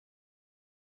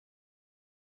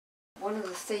one of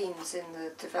the themes in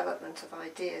the development of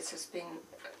ideas has been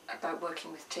about working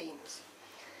with teams.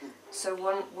 So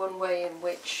one way in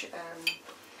which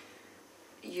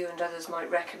you and others might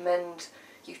recommend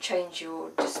you change your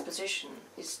disposition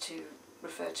is to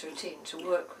refer to a team, to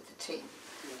work with a team.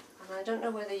 And I don't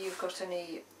know whether you've got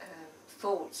any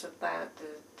thoughts about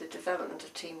the development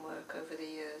of teamwork over the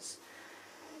years.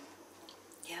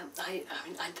 Yeah, I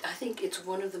mean, I think it's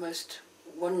one of the most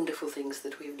wonderful things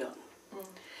that we've done.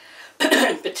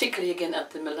 Particularly again at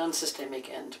the Milan systemic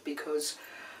end, because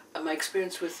my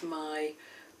experience with my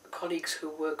colleagues who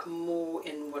work more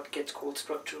in what gets called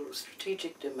structural or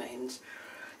strategic domains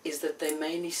is that they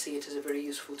mainly see it as a very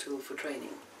useful tool for training.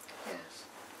 Yes.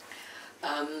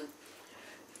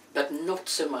 But not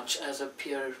so much as a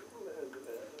pure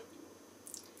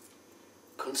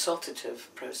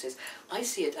consultative process. I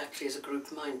see it actually as a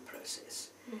group mind process.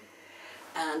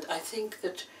 And I think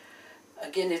that,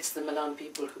 again, it's the Milan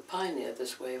people who pioneered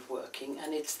this way of working,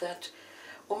 and it's that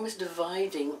almost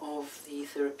dividing of the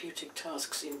therapeutic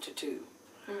tasks into two.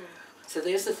 So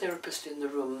there's the therapist in the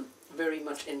room, very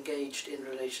much engaged in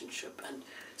relationship and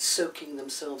soaking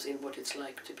themselves in what it's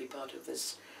like to be part of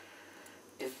this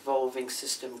evolving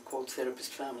system called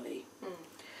therapist family.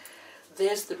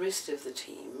 There's the rest of the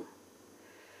team,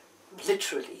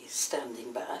 literally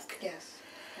standing back. Yes.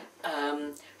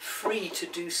 Free to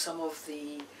do some of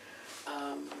the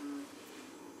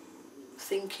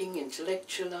thinking,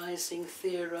 intellectualizing,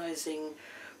 theorizing,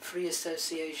 free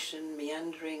association,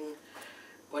 meandering,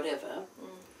 whatever.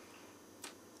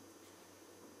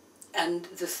 And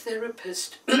the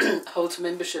therapist holds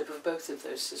membership of both of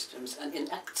those systems and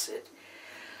enacts it.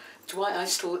 It's why I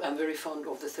still am very fond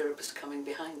of the therapist coming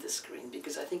behind the screen,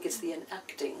 because I think it's the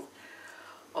enacting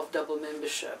of double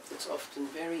membership that's often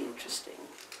very interesting.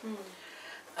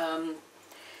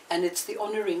 And it's the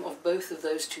honouring of both of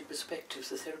those two perspectives,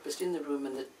 the therapist in the room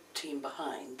and the team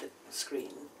behind the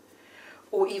screen,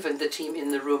 or even the team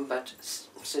in the room but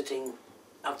sitting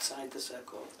outside the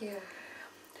circle. Yeah.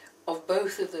 Of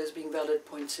both of those being valid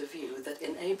points of view that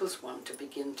enables one to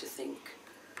begin to think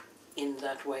in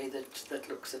that way that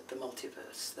looks at the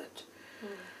multiverse,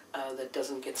 that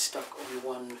doesn't get stuck on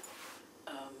one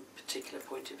particular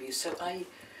point of view. So I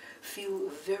feel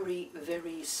very,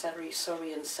 very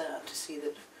sorry and sad to see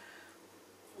that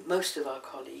most of our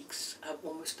colleagues have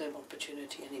almost no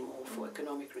opportunity anymore for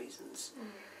economic reasons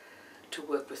to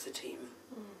work with the team.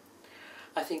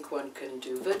 I think one can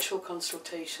do virtual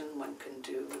consultation, one can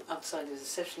do outside of the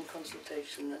session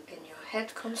consultation. In your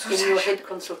head consultation. In your head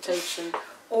consultation.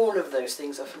 All of those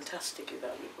things are fantastically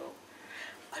valuable.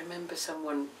 I remember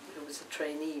someone who was a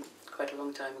trainee quite a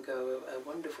long time ago, a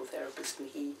wonderful therapist, and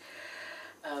he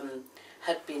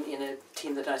had been in a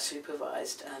team that I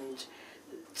supervised, and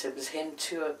so it was him,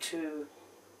 two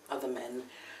other men,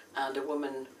 and a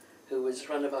woman who was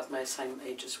run about my same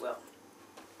age as well.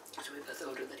 So we were both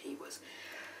older than he was.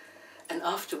 And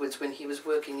afterwards, when he was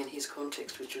working in his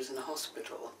context, which was in a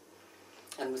hospital,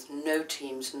 and with no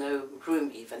teams, no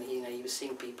room even, he was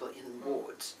seeing people in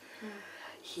wards,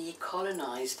 he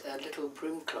colonized a little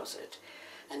broom closet,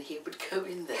 and he would go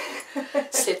in there,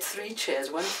 set 3 chairs,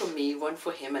 one for me, one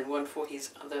for him, and one for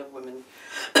his other woman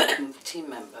team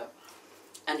member.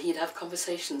 And he'd have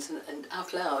conversations and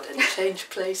out loud and change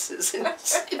places. And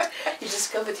he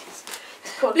discovered his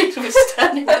colleagues were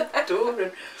standing at the door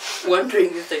and wondering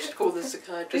if they should call the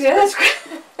psychiatrist. Yes.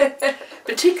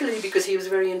 Particularly because he was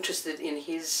very interested in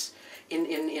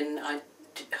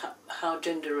how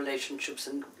gender relationships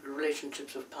and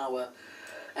relationships of power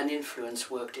and influence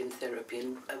worked in therapy,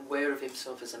 and aware of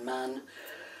himself as a man,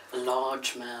 a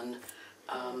large man,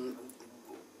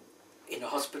 in a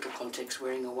hospital context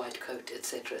wearing a white coat,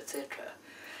 etc., etc.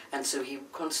 And so he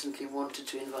constantly wanted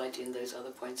to invite in those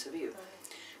other points of view.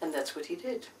 Right. And that's what he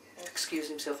did. Yes. Excuse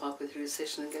himself halfway through his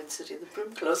session and go and sit in the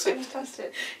broom closet.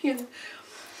 Fantastic.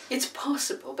 It's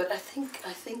possible, but I think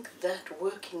that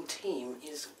working team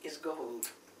is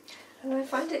gold. And I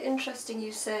find it interesting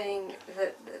you saying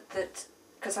that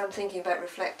because I'm thinking about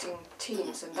reflecting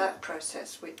teams and that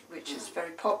process, which is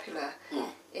very popular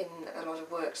in a lot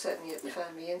of work, certainly at the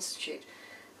Family Institute.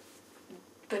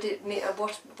 But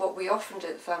what we often do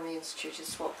at the Family Institute is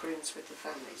swap rooms with the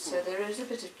families. So there is a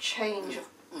bit of change of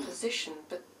position,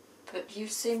 but you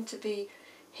seem to be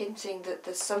hinting that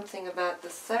there's something about the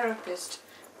therapist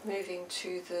moving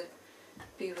to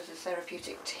be with the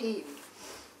therapeutic team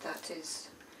that is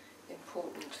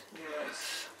important in your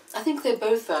eyes. I think they're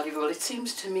both valuable. It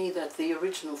seems to me that the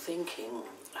original thinking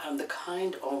and the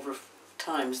kind of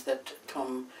times that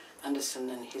Tom Anderson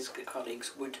and his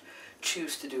colleagues would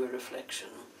choose to do a reflection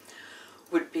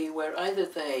would be where either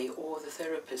they or the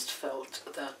therapist felt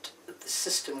that the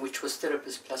system, which was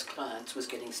therapist plus clients, was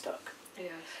getting stuck.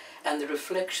 Yes. And the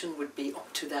reflection would be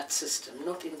up to that system,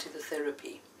 not into the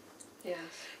therapy. Yes.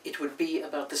 It would be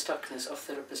about the stuckness of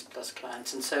therapist plus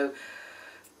clients. And so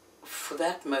for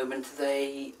that moment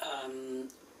they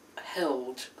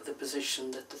held the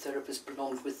position that the therapist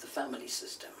belonged with the family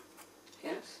system.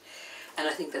 Yes. And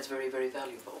I think that's very, very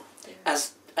valuable. Yeah.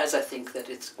 As I think that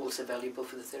it's also valuable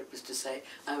for the therapist to say,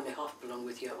 I only half belong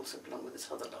with you, I also belong with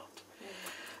this other lot.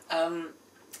 Yeah.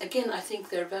 Again, I think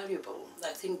they're valuable.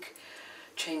 I think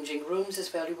changing rooms is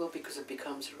valuable because it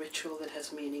becomes a ritual that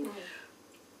has meaning.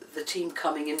 The team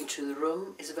coming into the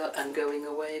room is about, and going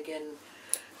away again.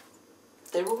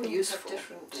 They're all useful.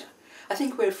 Different. Yeah. I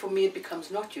think where for me it becomes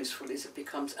not useful is it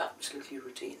becomes absolutely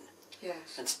routine.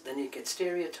 Yes. And then you get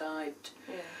stereotyped.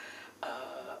 Yeah.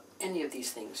 Any of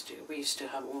these things do. We used to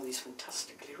have all these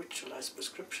fantastically ritualized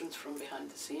prescriptions from behind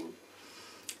the scene.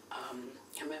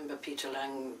 I remember Peter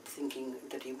Lang thinking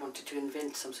that he wanted to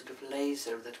invent some sort of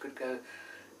laser that could go,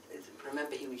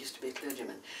 remember he used to be a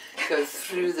clergyman, go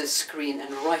through the screen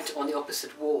and right on the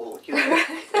opposite wall. You know?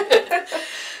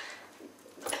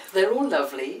 They're all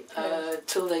lovely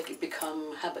till they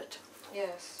become habit.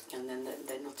 Yes. And then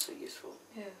they're not so useful.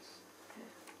 Yes.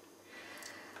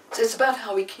 So it's about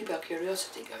how we keep our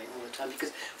curiosity going all the time,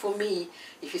 because for me,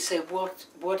 if you say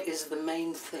what is the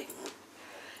main thing,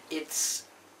 it's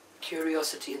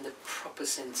curiosity in the proper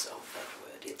sense of that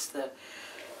word. It's the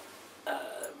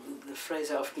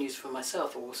phrase I often use for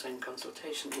myself, or also in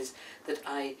consultation, is that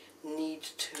I need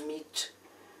to meet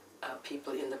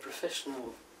people in the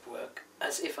professional work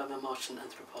as if I'm a Martian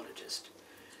anthropologist.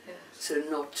 Yes. So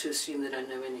not to assume that I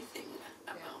know anything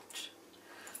about,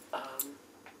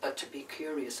 but to be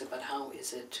curious about how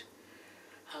is it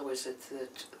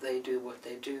that they do what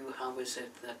they do, how is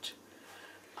it that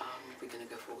we're going to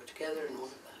go forward together, and all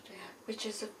of that. Yeah. Which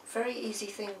is a very easy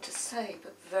thing to say,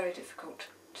 but very difficult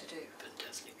to do.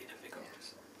 Fantastically difficult.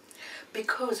 Yes.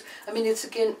 Because, I mean, it's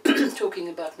again, talking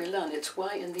about Milan, it's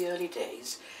why in the early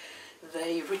days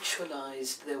they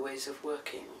ritualized their ways of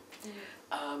working,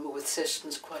 with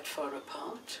sessions quite far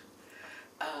apart,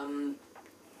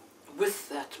 with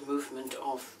that movement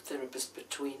of therapist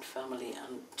between family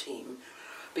and team,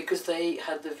 because they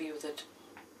had the view that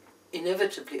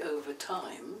inevitably over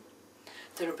time,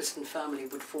 therapist and family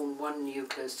would form one new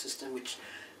closed system which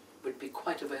would be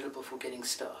quite available for getting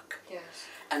stuck. Yes.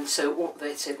 And so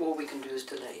they said all we can do is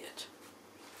delay it.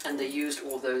 And they used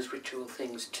all those ritual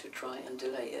things to try and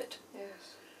delay it.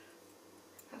 Yes.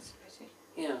 Fascinating.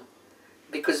 Yeah.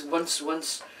 Because once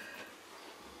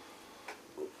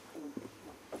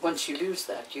you lose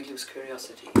that, you lose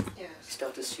curiosity. Yes. You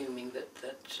start assuming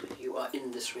that you are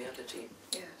in this reality,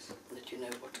 Yes. and that you know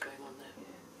what's going on